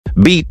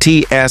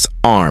BTS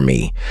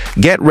Army.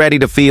 Get ready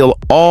to feel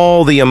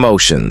all the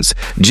emotions.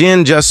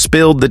 Jin just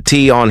spilled the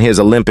tea on his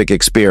Olympic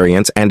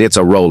experience, and it's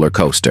a roller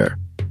coaster.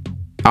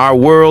 Our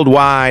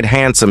worldwide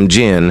handsome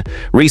Jin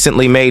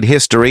recently made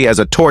history as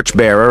a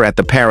torchbearer at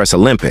the Paris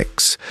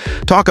Olympics.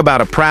 Talk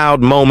about a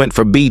proud moment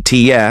for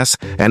BTS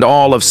and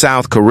all of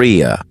South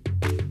Korea.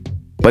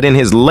 But in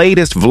his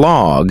latest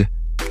vlog,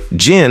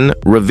 Jin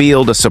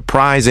revealed a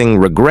surprising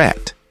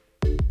regret.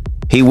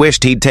 He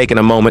wished he'd taken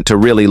a moment to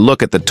really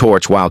look at the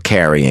torch while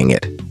carrying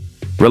it.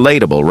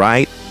 Relatable,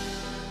 right?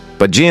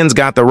 But Jin's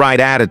got the right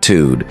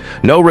attitude.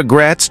 No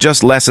regrets,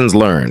 just lessons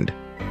learned.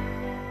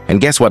 And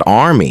guess what,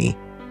 Army?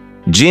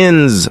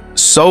 Jin's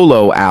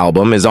solo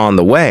album is on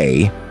the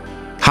way.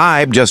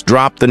 Hype just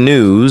dropped the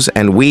news,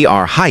 and we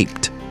are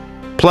hyped.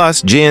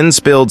 Plus, Jin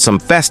spilled some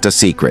FESTA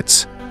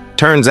secrets.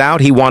 Turns out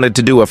he wanted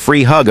to do a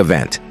free hug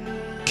event.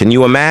 Can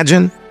you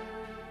imagine?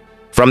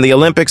 From the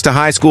Olympics to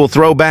high school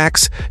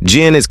throwbacks,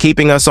 Jin is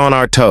keeping us on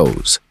our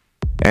toes.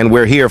 And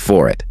we're here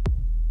for it.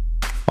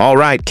 All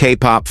right,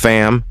 K-pop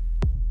fam.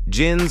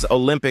 Jin's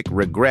Olympic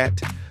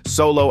regret,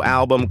 solo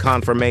album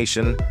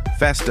confirmation,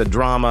 FESTA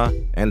drama,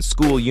 and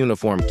school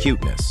uniform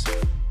cuteness.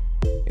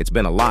 It's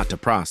been a lot to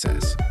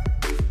process.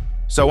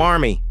 So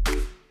Army,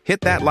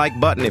 hit that like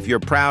button if you're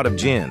proud of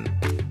Jin.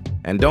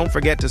 And don't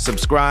forget to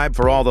subscribe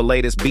for all the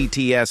latest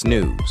BTS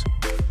news.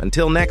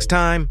 Until next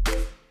time,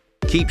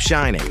 keep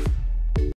shining.